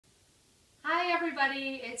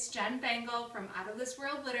everybody, it's Jen Bangle from Out of This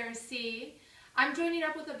World Literacy. I'm joining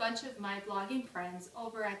up with a bunch of my blogging friends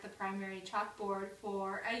over at the Primary Chalkboard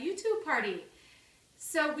for a YouTube party.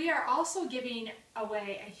 So we are also giving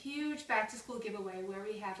away a huge back to school giveaway where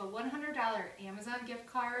we have a $100 Amazon gift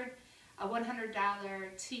card, a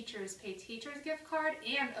 $100 Teachers Pay Teachers gift card,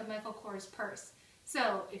 and a Michael Kors purse.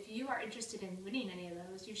 So if you are interested in winning any of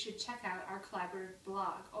those, you should check out our collaborative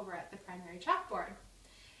blog over at the Primary Chalkboard.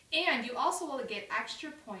 And you also will get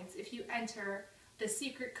extra points if you enter the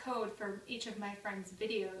secret code from each of my friends'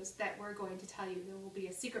 videos that we're going to tell you. There will be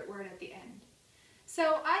a secret word at the end.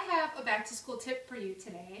 So I have a back to school tip for you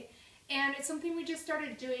today, and it's something we just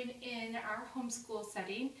started doing in our homeschool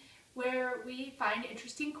setting where we find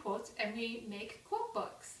interesting quotes and we make quote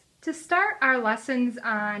books. To start our lessons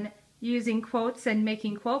on using quotes and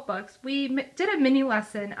making quote books, we did a mini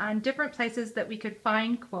lesson on different places that we could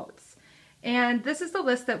find quotes. And this is the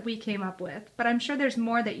list that we came up with, but I'm sure there's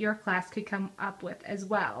more that your class could come up with as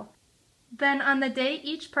well. Then on the day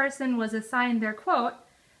each person was assigned their quote,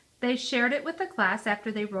 they shared it with the class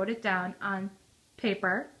after they wrote it down on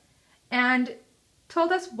paper and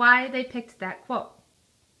told us why they picked that quote.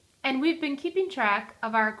 And we've been keeping track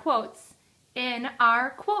of our quotes in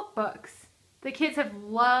our quote books. The kids have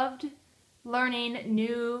loved learning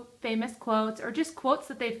new famous quotes or just quotes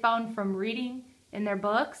that they found from reading in their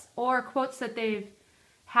books or quotes that they've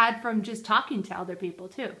had from just talking to other people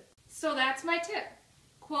too. So that's my tip.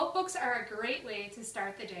 Quote books are a great way to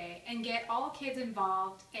start the day and get all kids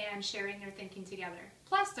involved and sharing their thinking together.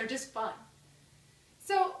 Plus, they're just fun.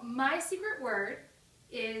 So my secret word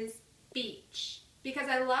is beach, because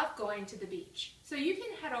I love going to the beach. So you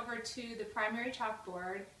can head over to the Primary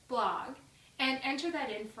Chalkboard blog and enter that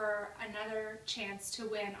in for another chance to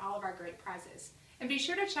win all of our great prizes. And be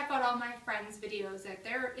sure to check out all my friends' videos at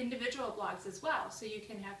their individual blogs as well, so you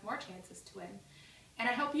can have more chances to win. And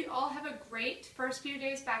I hope you all have a great first few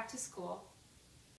days back to school.